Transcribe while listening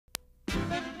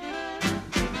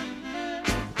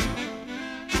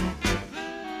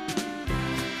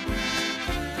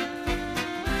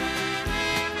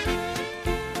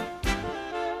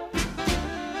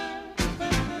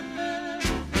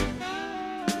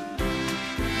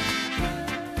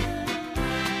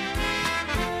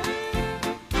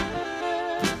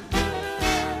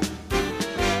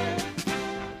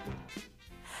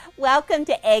Welcome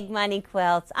to Egg Money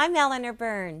Quilts. I'm Eleanor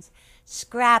Burns.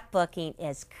 Scrapbooking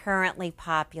is currently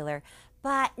popular,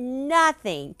 but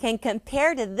nothing can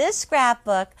compare to this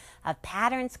scrapbook of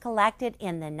patterns collected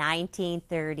in the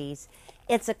 1930s.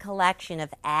 It's a collection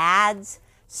of ads,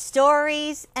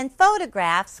 stories, and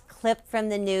photographs clipped from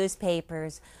the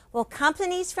newspapers. Well,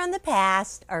 companies from the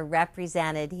past are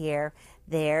represented here.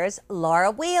 There's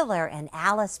Laura Wheeler and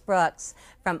Alice Brooks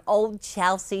from Old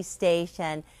Chelsea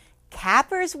Station.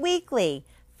 Capper's Weekly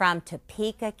from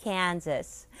Topeka,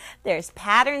 Kansas. There's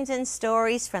Patterns and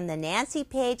Stories from the Nancy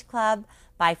Page Club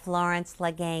by Florence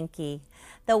Leganke.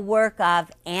 The work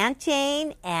of Aunt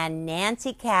Jane and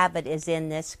Nancy Cabot is in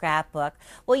this scrapbook.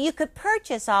 Well, you could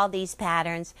purchase all these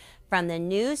patterns from the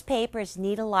newspaper's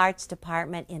Needle Arts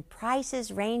department in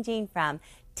prices ranging from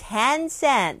 10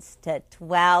 cents to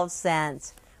 12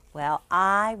 cents. Well,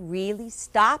 I really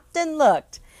stopped and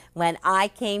looked when I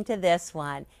came to this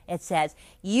one. It says,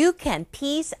 you can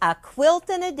piece a quilt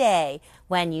in a day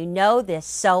when you know this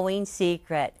sewing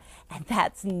secret. And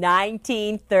that's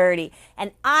 1930.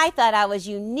 And I thought I was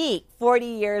unique 40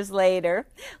 years later.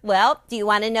 Well, do you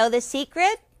want to know the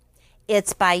secret?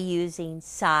 It's by using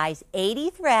size 80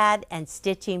 thread and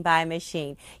stitching by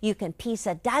machine. You can piece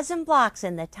a dozen blocks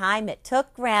in the time it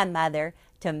took grandmother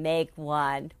to make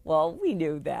one. Well, we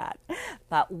knew that.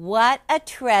 But what a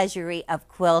treasury of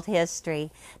quilt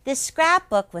history. This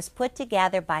scrapbook was put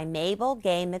together by Mabel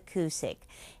Gay McCusick,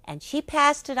 and she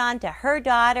passed it on to her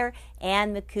daughter,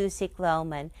 Ann McCusick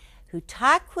Lohman, who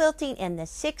taught quilting in the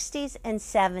 60s and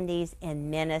 70s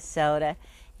in Minnesota.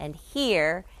 And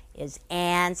here is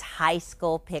Ann's high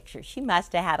school picture. She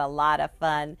must have had a lot of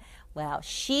fun. Well,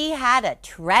 she had a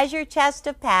treasure chest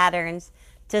of patterns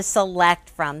to select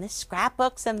from. This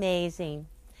scrapbook's amazing.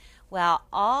 Well,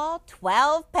 all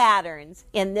 12 patterns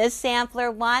in this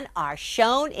sampler one are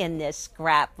shown in this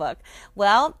scrapbook.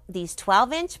 Well, these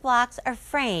 12-inch blocks are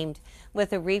framed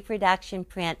with a reproduction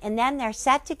print, and then they're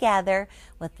set together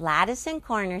with lattice and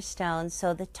cornerstones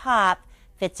so the top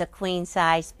fits a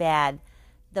queen-size bed.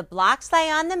 The blocks lay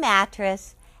on the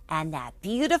mattress, and that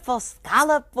beautiful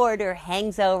scallop border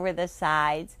hangs over the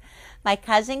sides. My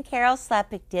cousin Carol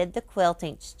Slepik did the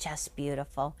quilting. It's just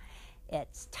beautiful.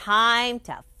 It's time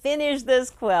to finish this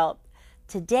quilt.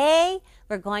 Today,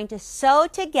 we're going to sew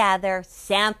together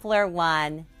sampler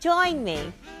one. Join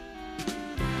me.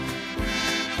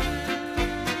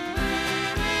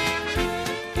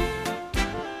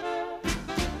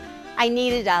 I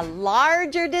needed a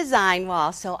larger design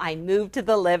wall, so I moved to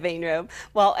the living room.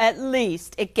 Well, at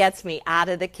least it gets me out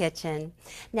of the kitchen.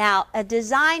 Now, a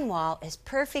design wall is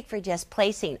perfect for just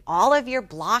placing all of your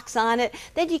blocks on it.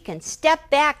 Then you can step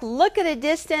back, look at a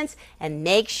distance, and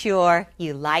make sure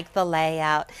you like the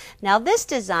layout. Now, this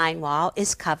design wall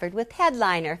is covered with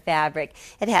headliner fabric.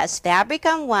 It has fabric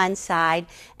on one side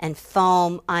and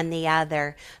foam on the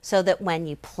other, so that when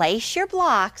you place your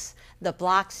blocks, the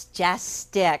blocks just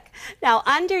stick. Now,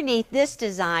 underneath this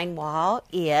design wall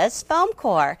is foam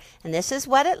core, and this is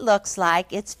what it looks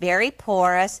like. It's very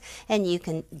porous, and you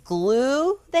can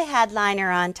glue the headliner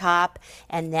on top,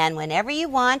 and then whenever you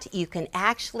want, you can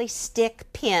actually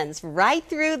stick pins right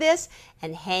through this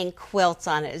and hang quilts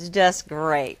on it. It's just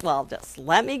great. Well, just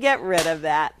let me get rid of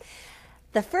that.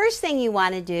 The first thing you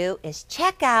want to do is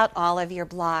check out all of your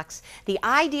blocks. The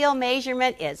ideal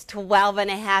measurement is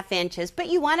 12.5 inches, but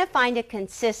you want to find a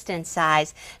consistent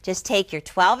size. Just take your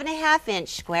 12.5-inch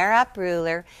square up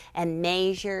ruler and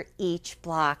measure each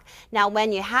block. Now,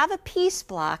 when you have a piece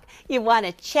block, you want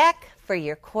to check for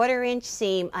your 1/4-inch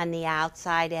seam on the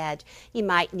outside edge. You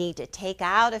might need to take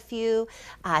out a few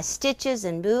stitches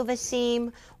and move a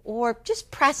seam, or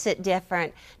just press it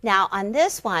different. Now on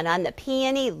this one, on the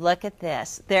peony, look at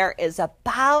this. There is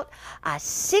about a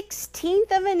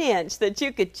 1/16 of an inch that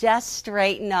you could just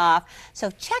straighten off.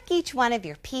 So check each one of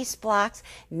your piece blocks.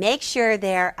 Make sure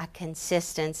they're a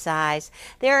consistent size.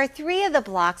 There are 3 of the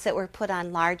blocks that were put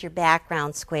on larger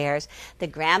background squares. The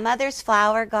Grandmother's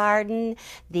Flower Garden,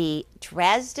 the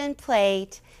Dresden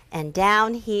Plate, and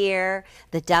down here,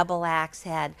 the double axe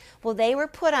head. Well, they were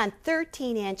put on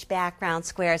 13-inch background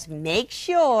squares. Make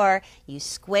sure you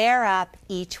square up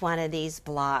each one of these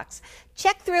blocks.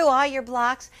 Check through all your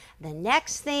blocks. The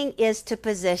next thing is to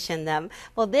position them.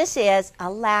 Well, this is a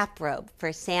lap robe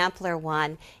for sampler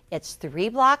 1. It's 3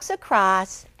 blocks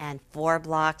across and 4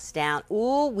 blocks down.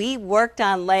 Ooh, we worked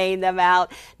on laying them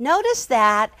out. Notice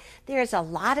that there's a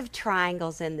lot of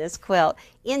triangles in this quilt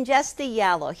in just the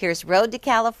yellow. Here's Road to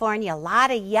California, a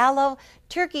lot of yellow,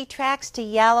 Turkey Tracks to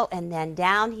yellow, and then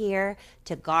down here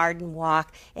to Garden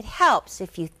Walk. It helps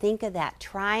if you think of that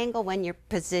triangle when you're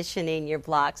positioning your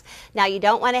blocks. Now, you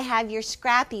don't want to have your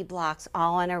scrappy blocks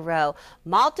all in a row.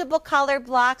 Multiple color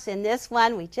blocks. In this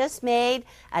one, we just made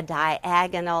a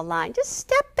diagonal line. Just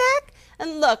step back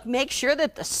and look. Make sure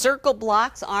that the circle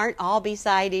blocks aren't all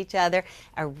beside each other.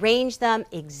 Arrange them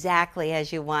exactly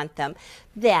as you want them.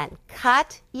 Then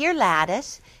cut your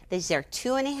lattice. These are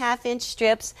 2.5-inch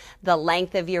strips, the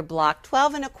length of your block,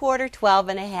 12 1/4, 12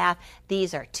 1/2.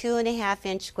 These are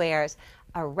 2.5-inch squares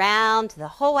around the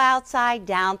whole outside,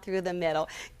 down through the middle.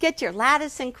 Get your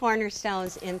lattice and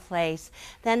cornerstones in place.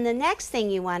 Then the next thing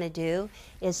you want to do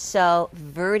is sew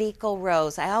vertical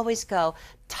rows. I always go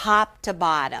top to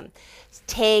bottom.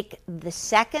 Take the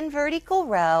second vertical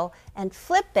row and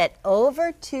flip it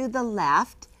over to the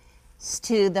left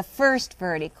to the first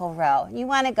vertical row. You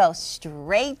want to go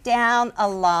straight down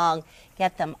along.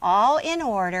 Get them all in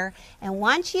order, and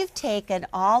once you've taken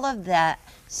all of the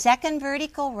second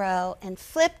vertical row and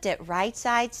flipped it right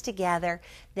sides together,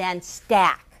 then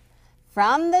stack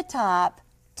from the top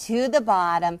to the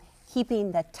bottom,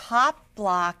 keeping the top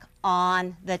block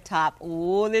on the top.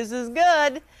 Ooh, this is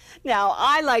good. Now,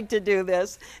 I like to do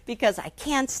this because I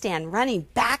can't stand running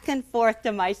back and forth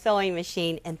to my sewing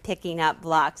machine and picking up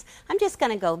blocks. I'm just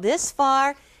going to go this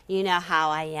far. You know how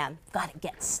I am. Got to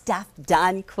get stuff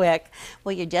done quick.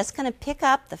 Well, you're just going to pick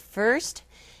up the first,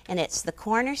 and it's the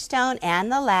cornerstone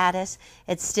and the lattice.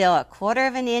 It's still a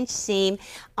 1/4 inch seam.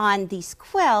 On these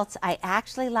quilts, I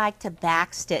actually like to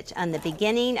back stitch on the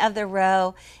beginning of the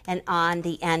row and on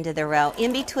the end of the row.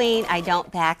 In between, I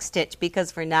don't back stitch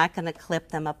because we're not going to clip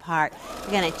them apart.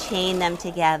 We're going to chain them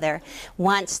together.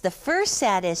 Once the first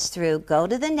set is through, go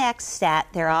to the next set.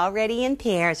 They're already in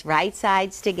pairs, right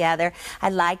sides together. I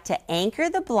like to anchor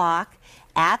the block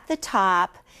at the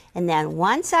top, and then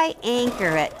once I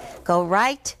anchor it, go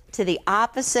right to the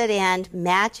opposite end,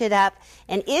 match it up,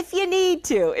 and if you need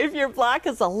to, if your block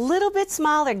is a little bit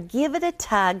smaller, give it a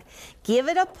tug, give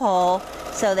it a pull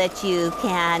so that you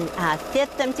can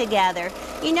fit them together.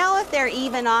 You know, if they're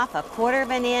even off a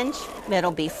 1/4 inch,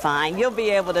 it'll be fine. You'll be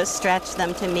able to stretch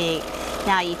them to meet.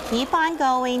 Now you keep on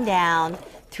going down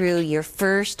through your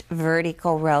first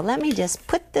vertical row. Let me just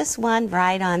put this one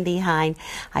right on behind.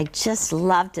 I just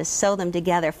love to sew them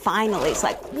together. Finally, it's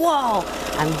like, whoa,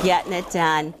 I'm getting it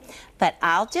done. But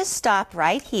I'll just stop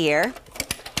right here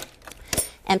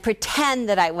and pretend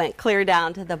that I went clear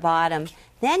down to the bottom.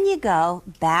 Then you go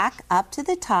back up to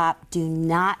the top. Do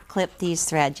not clip these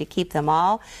threads. You keep them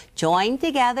all joined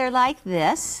together like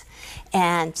this,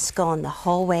 and it's going the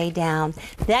whole way down.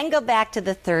 Then go back to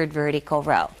the third vertical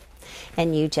row.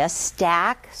 And you just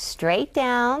stack straight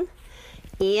down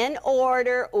in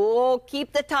order. Oh,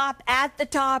 keep the top at the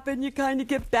top, and you kind of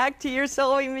get back to your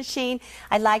sewing machine.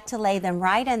 I like to lay them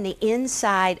right on the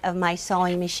inside of my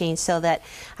sewing machine so that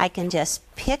I can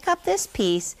just pick up this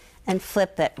piece and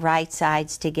flip it right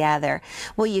sides together.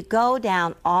 Well, you go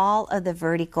down all of the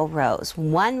vertical rows,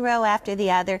 one row after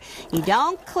the other. You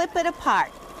don't clip it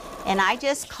apart. And I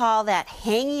just call that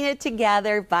hanging it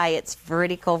together by its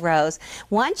vertical rows.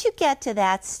 Once you get to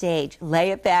that stage, lay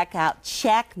it back out,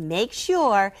 check, make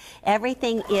sure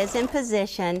everything is in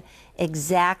position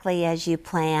exactly as you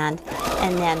planned.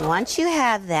 And then once you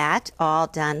have that all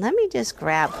done, let me just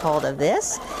grab hold of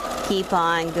this. Keep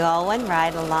on going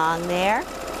right along there.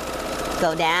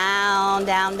 Go down,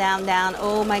 down, down, down.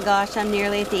 Oh my gosh, I'm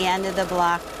nearly at the end of the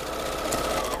block.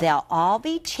 They'll all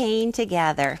be chained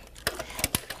together.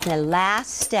 The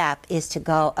last step is to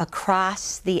go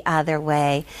across the other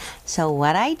way. So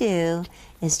what I do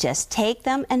is just take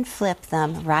them and flip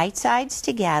them right sides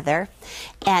together,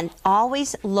 and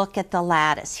always look at the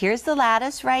lattice. Here's the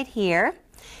lattice right here,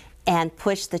 and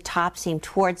push the top seam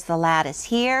towards the lattice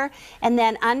here, and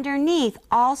then underneath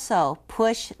also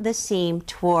push the seam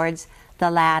towards the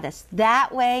lattice.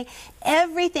 That way,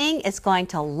 everything is going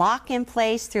to lock in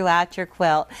place throughout your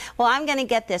quilt. Well, I'm going to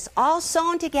get this all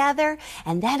sewn together,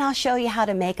 and then I'll show you how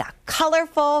to make a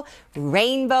colorful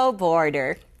rainbow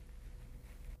border.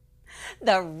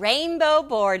 The rainbow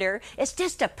border is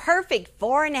just a perfect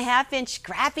 4.5-inch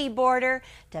scrappy border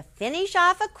to finish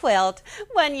off a quilt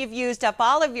when you've used up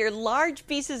all of your large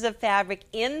pieces of fabric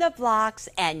in the blocks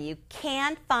and you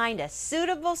can't find a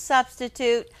suitable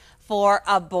substitute for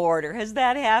a border. Has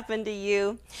that happened to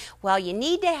you? Well, you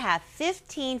need to have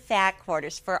 15 fat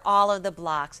quarters for all of the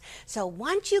blocks. So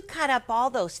once you cut up all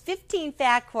those 15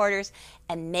 fat quarters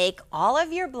and make all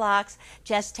of your blocks,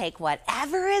 just take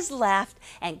whatever is left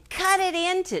and cut it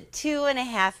into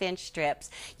 2.5-inch strips.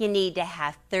 You need to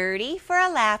have 30 for a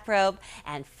lap robe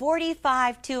and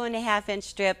 45 2.5-inch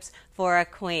strips for a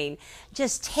queen.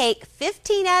 Just take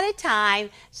 15 at a time,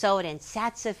 sew it in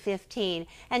sets of 15,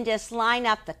 and just line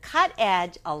up the cut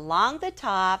edge along the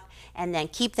top and then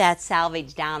keep that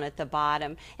selvage down at the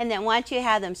bottom. And then once you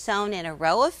have them sewn in a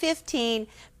row of 15,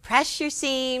 press your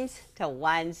seams to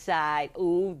one side.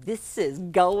 Ooh, this is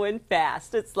going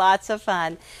fast. It's lots of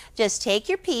fun. Just take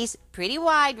your piece, pretty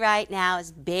wide right now.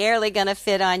 It's barely going to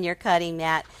fit on your cutting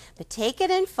mat. But take it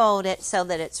and fold it so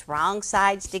that it's wrong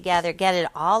sides together. Get it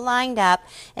all lined up.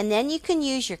 And then you can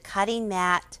use your cutting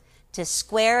mat to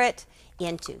square it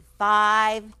into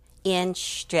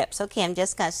 5-inch strips. Okay, I'm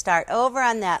just going to start over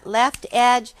on that left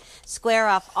edge. Square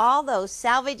off all those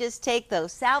salvages. Take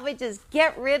those salvages,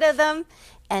 get rid of them.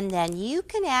 And then you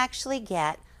can actually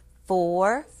get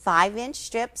 4 5-inch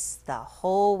strips the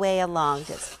whole way along.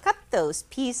 Just cut those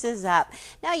pieces up.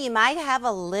 Now you might have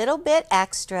a little bit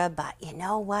extra, but you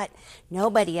know what?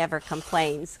 Nobody ever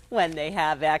complains when they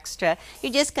have extra.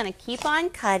 You're just going to keep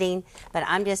on cutting, but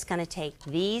I'm just going to take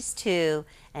these two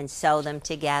and sew them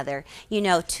together. You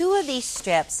know, 2 of these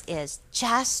strips is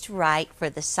just right for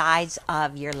the sides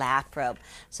of your lap robe.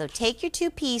 So take your 2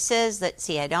 pieces. Let's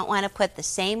see, I don't want to put the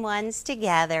same ones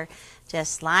together.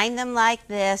 Just line them like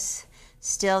this,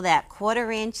 still that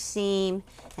 1/4-inch seam,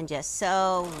 and just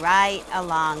sew right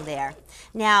along there.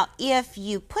 Now, if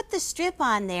you put the strip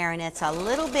on there and it's a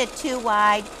little bit too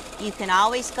wide, you can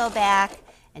always go back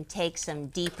and take some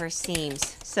deeper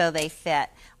seams so they fit.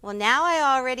 Well, now I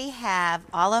already have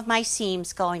all of my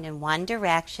seams going in one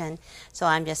direction, so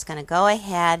I'm just going to go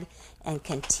ahead and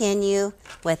continue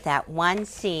with that one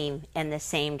seam in the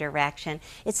same direction.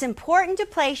 It's important to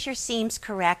place your seams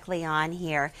correctly on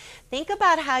here. Think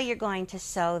about how you're going to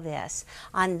sew this.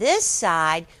 On this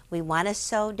side, we want to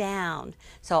sew down,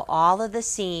 so all of the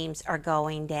seams are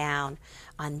going down.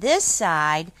 On this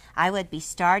side, I would be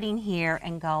starting here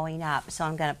and going up. So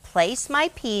I'm going to place my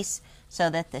piece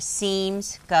so that the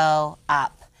seams go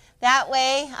up. That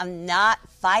way, I'm not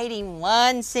fighting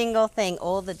one single thing.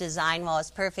 Oh, the design wall is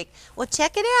perfect. Well,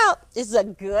 check it out. This is a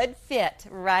good fit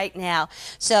right now.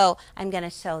 So I'm going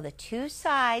to sew the 2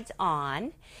 sides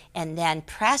on and then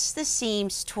press the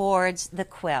seams towards the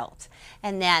quilt.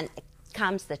 And then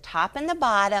comes the top and the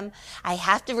bottom. I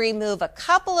have to remove a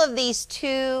couple of these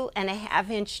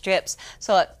 2.5-inch strips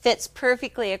so it fits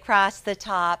perfectly across the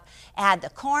top. Add the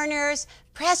corners,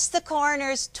 press the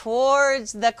corners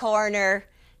towards the corner,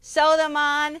 sew them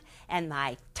on, and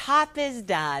my top is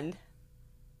done.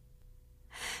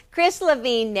 Chris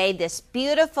Levine made this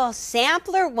beautiful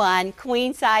sampler 1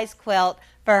 queen size quilt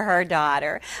for her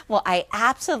daughter. Well, I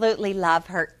absolutely love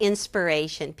her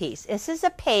inspiration piece. This is a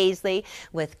paisley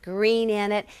with green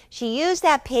in it. She used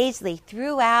that paisley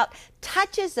throughout,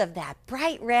 touches of that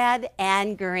bright red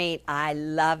and green. I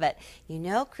love it. You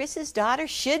know, Chris's daughter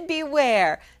should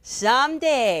beware.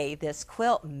 Someday this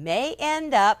quilt may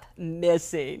end up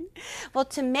missing. Well,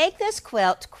 to make this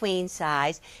quilt queen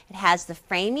size, it has the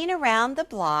framing around the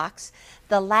blocks.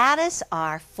 The lattice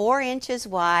are 4 inches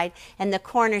wide and the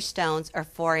cornerstones are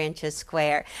 4 inches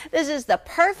square. This is the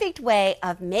perfect way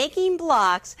of making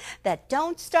blocks that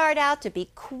don't start out to be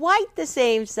quite the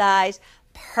same size.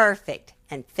 Perfect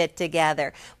and fit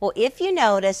together. Well, if you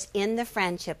notice in the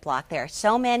friendship block, there are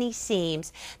so many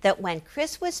seams that when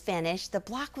Chris was finished, the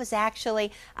block was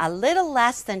actually a little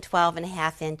less than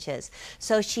 12.5 inches.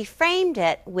 So she framed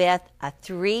it with a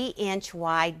 3-inch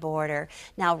wide border.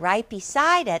 Now, right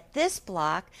beside it, this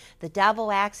block, the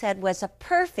double axe head was a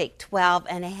perfect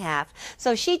 12.5.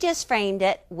 So she just framed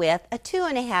it with a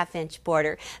 2.5-inch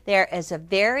border. There is a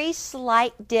very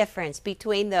slight difference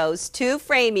between those 2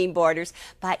 framing borders,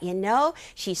 but you know,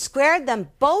 she squared them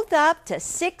both up to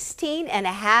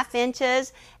 16.5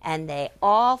 inches and they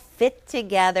all fit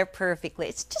together perfectly.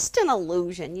 It's just an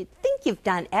illusion. You'd think you've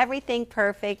done everything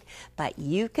perfect, but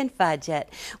you can fudge it.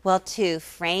 Well, to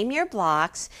frame your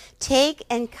blocks, take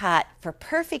and cut for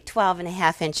perfect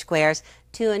 12.5-inch squares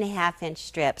 2.5-inch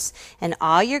strips. And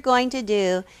all you're going to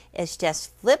do is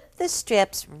just flip the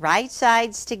strips right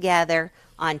sides together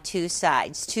on 2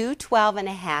 sides, 2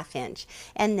 12.5-inch,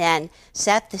 and then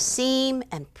set the seam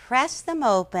and press them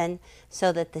open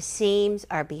so that the seams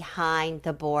are behind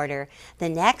the border. The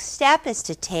next step is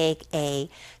to take a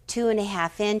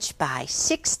 2.5 inch by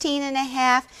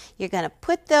 16.5. You're going to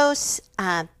put those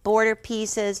border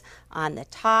pieces on the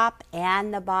top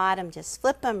and the bottom. Just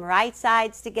flip them right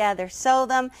sides together, sew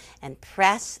them, and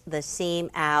press the seam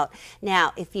out.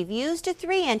 Now, if you've used a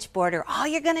 3-inch border, all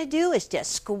you're going to do is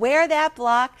just square that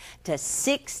block to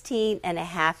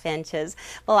 16.5 inches.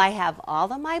 Well, I have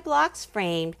all of my blocks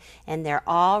framed, and they're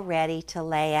all ready to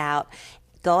lay out.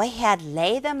 Go ahead,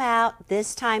 lay them out.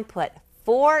 This time put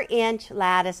 4-inch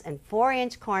lattice and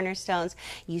 4-inch cornerstones.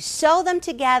 You sew them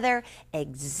together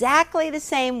exactly the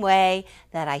same way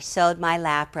that I sewed my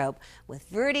lap robe, with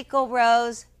vertical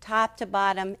rows top to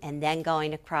bottom and then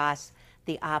going across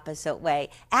the opposite way.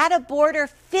 Add a border,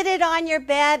 fit it on your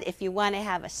bed. If you want to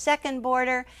have a second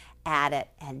border, add it,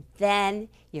 and then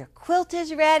your quilt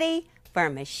is ready for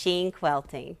machine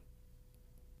quilting.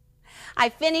 I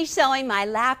finished sewing my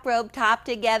lap robe top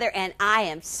together, and I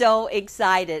am so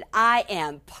excited. I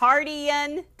am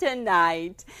partying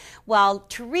tonight. Well,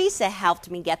 Teresa helped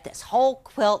me get this whole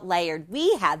quilt layered.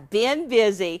 We have been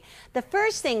busy. The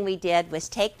first thing we did was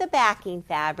take the backing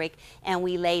fabric and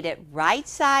we laid it right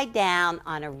side down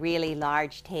on a really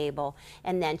large table.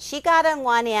 And then she got on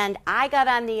one end, I got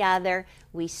on the other.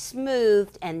 We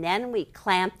smoothed, and then we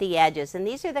clamped the edges. And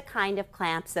these are the kind of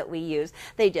clamps that we use.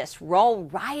 They just roll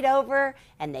right over,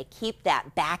 and they keep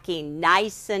that backing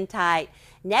nice and tight.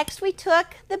 Next, we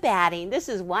took the batting. This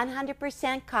is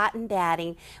 100% cotton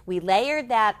batting. We layered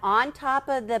that on top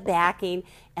of the backing,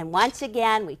 and once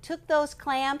again, we took those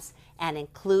clamps and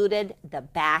included the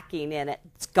backing in it.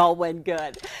 It's going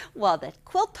good. Well, the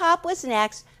quilt top was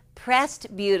next.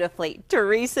 Pressed beautifully.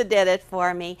 Teresa did it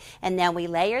for me. And then we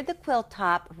layered the quilt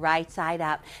top right side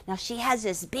up. Now she has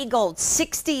this big old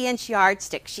 60-inch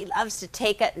yardstick. She loves to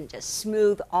take it and just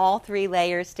smooth all 3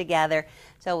 layers together.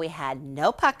 So we had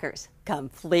no puckers,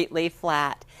 completely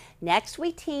flat. Next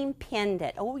we team pinned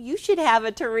it. Oh, you should have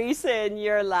a Teresa in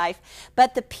your life.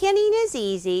 But the pinning is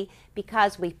easy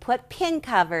because we put pin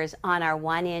covers on our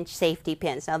 1-inch safety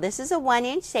pins. Now this is a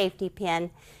 1-inch safety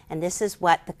pin, and this is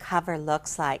what the cover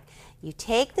looks like. You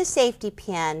take the safety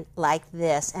pin like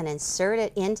this and insert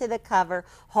it into the cover,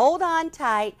 hold on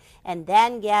tight, and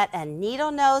then get a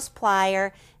needle nose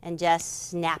plier and just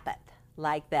snap it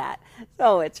like that.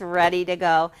 So it's ready to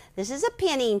go. This is a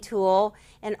pinning tool,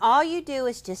 and all you do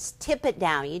is just tip it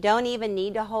down. You don't even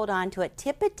need to hold on to it.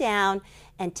 Tip it down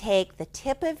and take the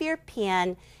tip of your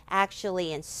pin,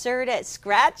 actually insert it,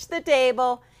 scratch the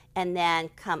table, and then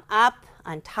come up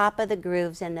on top of the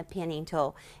grooves in the pinning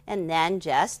tool, and then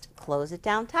just close it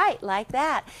down tight like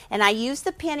that. And I use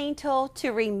the pinning tool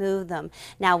to remove them.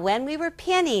 Now when we were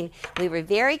pinning, we were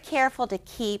very careful to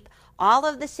keep all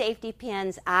of the safety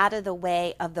pins out of the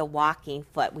way of the walking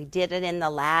foot. We did it in the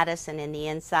lattice and in the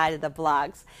inside of the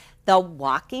blocks. The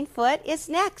walking foot is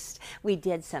next. We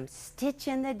did some stitch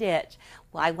in the ditch.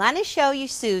 Well, I want to show you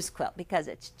Sue's quilt because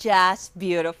it's just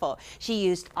beautiful. She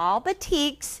used all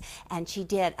batiks, and she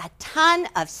did a ton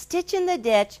of stitch in the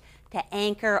ditch to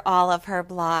anchor all of her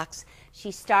blocks.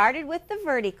 She started with the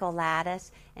vertical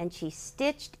lattice, and she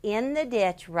stitched in the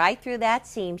ditch right through that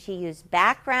seam. She used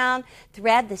background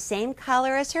thread the same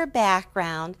color as her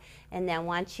background, and then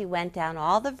once she went down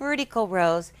all the vertical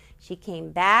rows, she came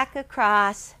back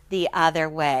across the other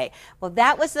way. Well,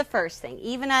 that was the first thing,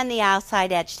 even on the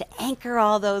outside edge, to anchor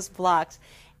all those blocks.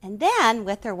 And then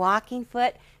with her walking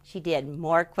foot, she did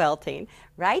more quilting.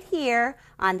 Right here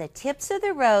on the tips of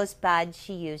the rosebud,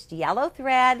 she used yellow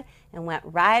thread and went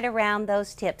right around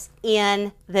those tips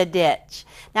in the ditch.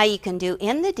 Now you can do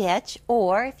in the ditch,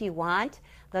 or if you want,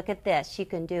 look at this. You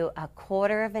can do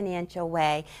 1/4 of an inch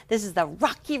away. This is the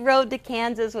rocky road to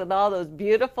Kansas with all those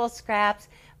beautiful scraps.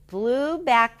 Blue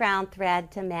background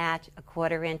thread to match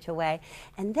 1/4 inch away.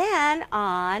 And then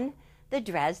on the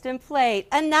Dresden plate,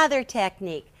 another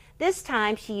technique. This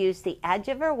time she used the edge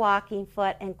of her walking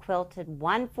foot and quilted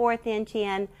 1/4 inch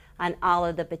in on all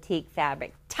of the batik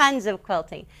fabric. Tons of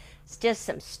quilting. It's just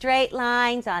some straight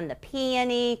lines on the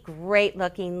peony, great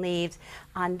looking leaves.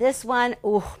 On this one,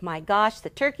 oh my gosh, the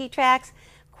turkey tracks,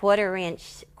 1/4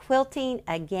 inch quilting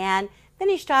again.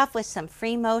 Finished off with some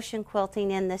free motion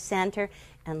quilting in the center.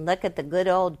 And look at the good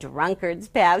old drunkard's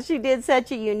path. She did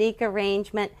such a unique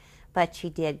arrangement, but she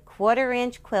did 1/4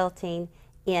 inch quilting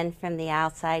in from the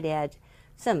outside edge.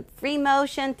 Some free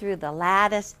motion through the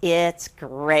lattice. It's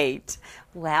great.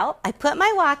 Well, I put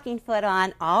my walking foot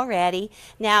on already.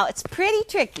 Now, it's pretty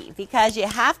tricky because you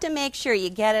have to make sure you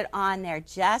get it on there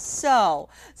just so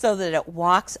that it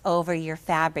walks over your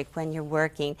fabric when you're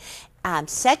working.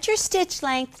 Set your stitch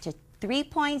length to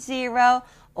 3.0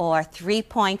 or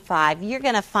 3.5. You're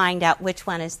going to find out which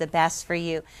one is the best for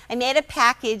you. I made a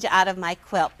package out of my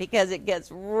quilt because it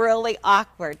gets really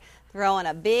awkward throwing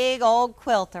a big old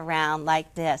quilt around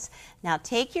like this. Now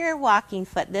take your walking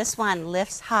foot. This one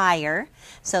lifts higher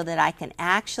so that I can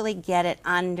actually get it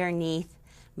underneath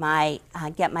my,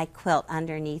 get my quilt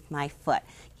underneath my foot.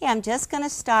 Okay, I'm just going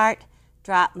to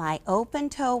drop my open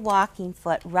toe walking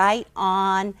foot right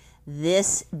on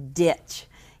this ditch.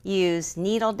 Use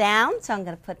needle down, so I'm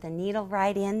going to put the needle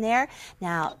right in there.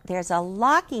 Now there's a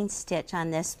locking stitch on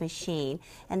this machine,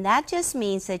 and that just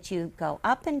means that you go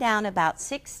up and down about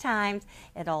 6 times.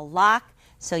 It'll lock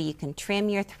so you can trim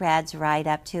your threads right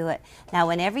up to it. Now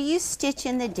whenever you stitch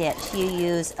in the ditch, you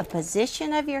use a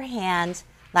position of your hands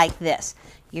like this.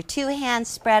 Your 2 hands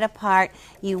spread apart.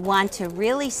 You want to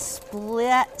really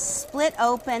split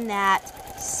open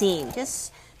that seam.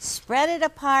 Just spread it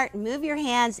apart and move your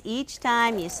hands each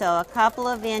time you sew a couple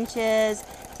of inches.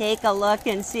 Take a look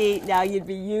and see. Now you'd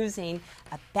be using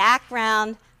a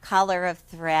background color of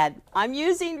thread. I'm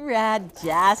using red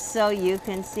just so you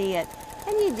can see it.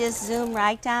 And you just zoom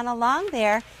right down along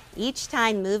there. Each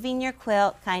time moving your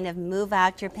quilt, kind of move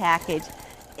out your package.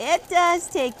 It does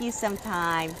take you some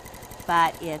time,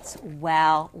 but it's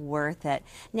well worth it.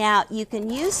 Now you can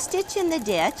use stitch in the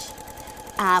ditch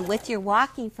with your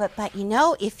walking foot, but you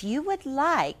know, if you would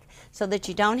like, so that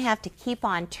you don't have to keep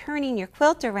on turning your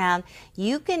quilt around,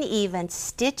 you can even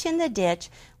stitch in the ditch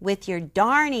with your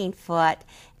darning foot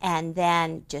and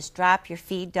then just drop your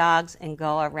feed dogs and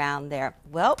go around there.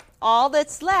 Well, all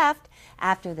that's left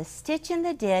after the stitch in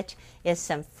the ditch is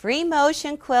some free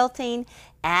motion quilting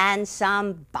and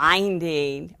some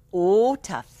binding. Oh,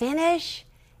 to finish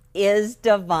is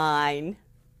divine.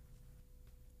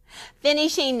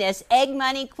 Finishing this egg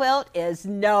money quilt is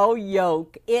no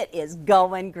yoke. It is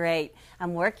going great.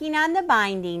 I'm working on the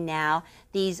binding now.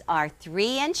 These are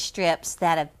 3-inch strips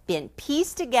that have been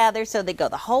pieced together so they go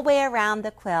the whole way around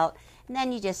the quilt. And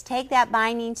then you just take that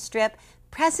binding strip,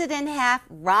 press it in half,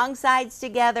 wrong sides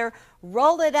together,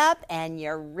 roll it up, and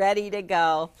you're ready to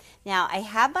go. Now I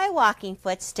have my walking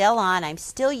foot still on. I'm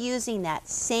still using that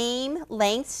same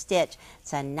length stitch.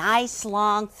 It's a nice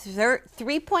long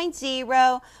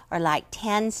 3.0 or like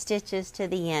 10 stitches to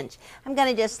the inch. I'm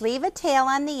going to just leave a tail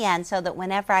on the end so that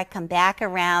whenever I come back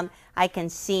around, I can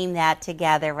seam that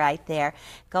together right there.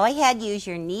 Go ahead, use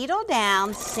your needle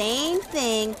down, same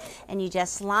thing, and you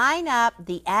just line up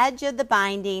the edge of the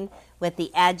binding with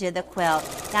the edge of the quilt.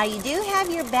 Now you do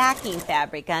have your backing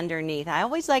fabric underneath. I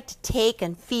always like to take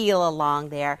and feel along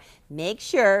there. Make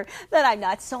sure that I'm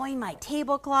not sewing my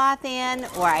tablecloth in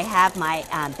or I have my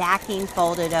backing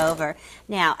folded over.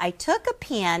 Now I took a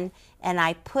pin and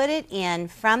I put it in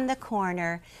from the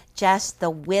corner just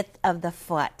the width of the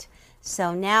foot.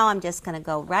 So now I'm just going to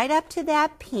go right up to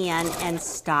that pin and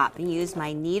stop and use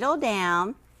my needle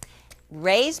down,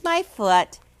 raise my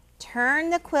foot,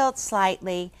 turn the quilt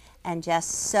slightly, and just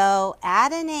sew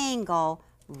at an angle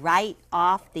right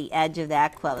off the edge of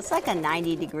that quilt. It's like a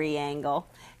 90-degree angle.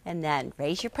 And then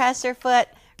raise your presser foot,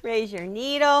 raise your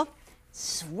needle,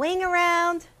 swing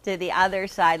around to the other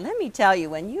side. Let me tell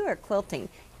you, when you are quilting,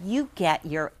 you get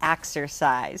your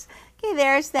exercise. Okay,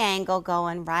 there's the angle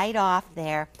going right off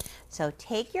there. So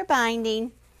take your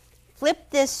binding, flip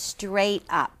this straight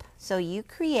up so you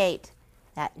create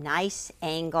that nice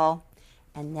angle,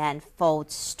 and then fold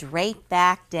straight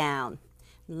back down.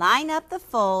 Line up the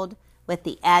fold with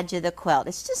the edge of the quilt.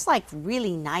 It's just like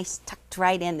really nice tucked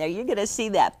right in there. You're going to see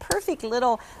that perfect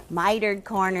little mitered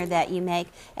corner that you make,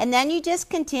 and then you just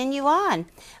continue on.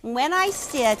 When I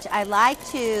stitch, I like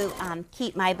to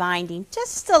keep my binding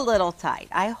just a little tight.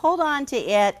 I hold on to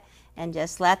it and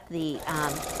just let the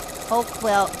whole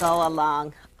quilt go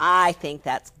along. I think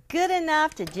that's good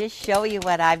enough to just show you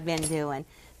what I've been doing.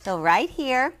 So right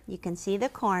here, you can see the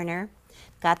corner,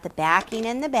 got the backing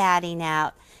and the batting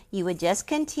out. You would just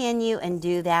continue and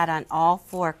do that on all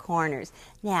 4 corners.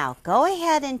 Now, go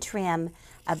ahead and trim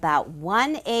about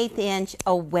 1/8 inch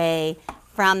away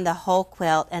from the whole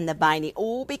quilt and the binding.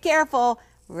 Oh, be careful.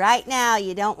 Right now,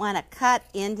 you don't want to cut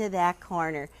into that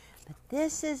corner. But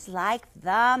this is like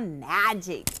the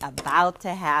magic about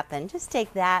to happen. Just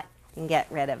take that and get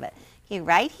rid of it. Okay,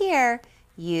 right here,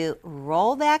 you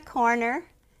roll that corner,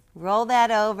 roll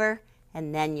that over,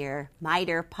 and then your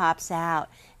miter pops out.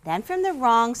 Then from the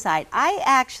wrong side, I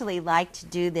actually like to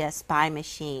do this by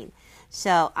machine.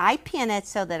 So I pin it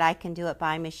so that I can do it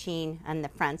by machine on the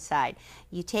front side.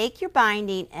 You take your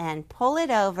binding and pull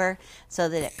it over so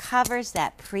that it covers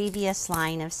that previous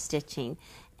line of stitching.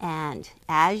 And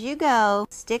as you go,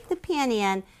 stick the pin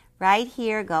in right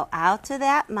here, go out to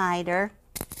that miter,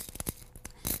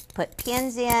 Put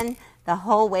pins in the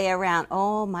whole way around.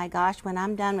 Oh my gosh, when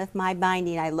I'm done with my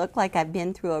binding, I look like I've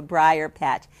been through a briar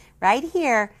patch. Right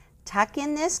here, tuck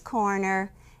in this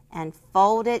corner and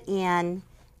fold it in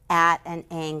at an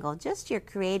angle. Just you're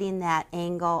creating that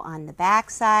angle on the back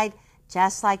side,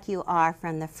 just like you are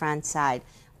from the front side.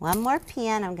 One more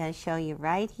pin I'm going to show you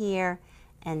right here.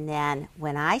 And then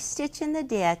when I stitch in the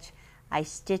ditch, I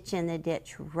stitch in the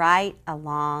ditch right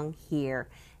along here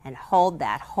and hold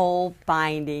that whole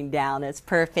binding down. It's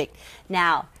perfect.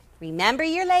 Now, remember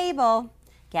your label.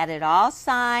 Get it all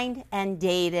signed and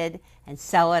dated and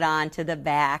sew it on to the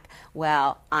back.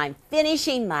 Well, I'm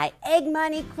finishing my egg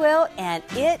money quilt and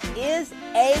it is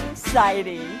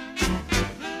exciting.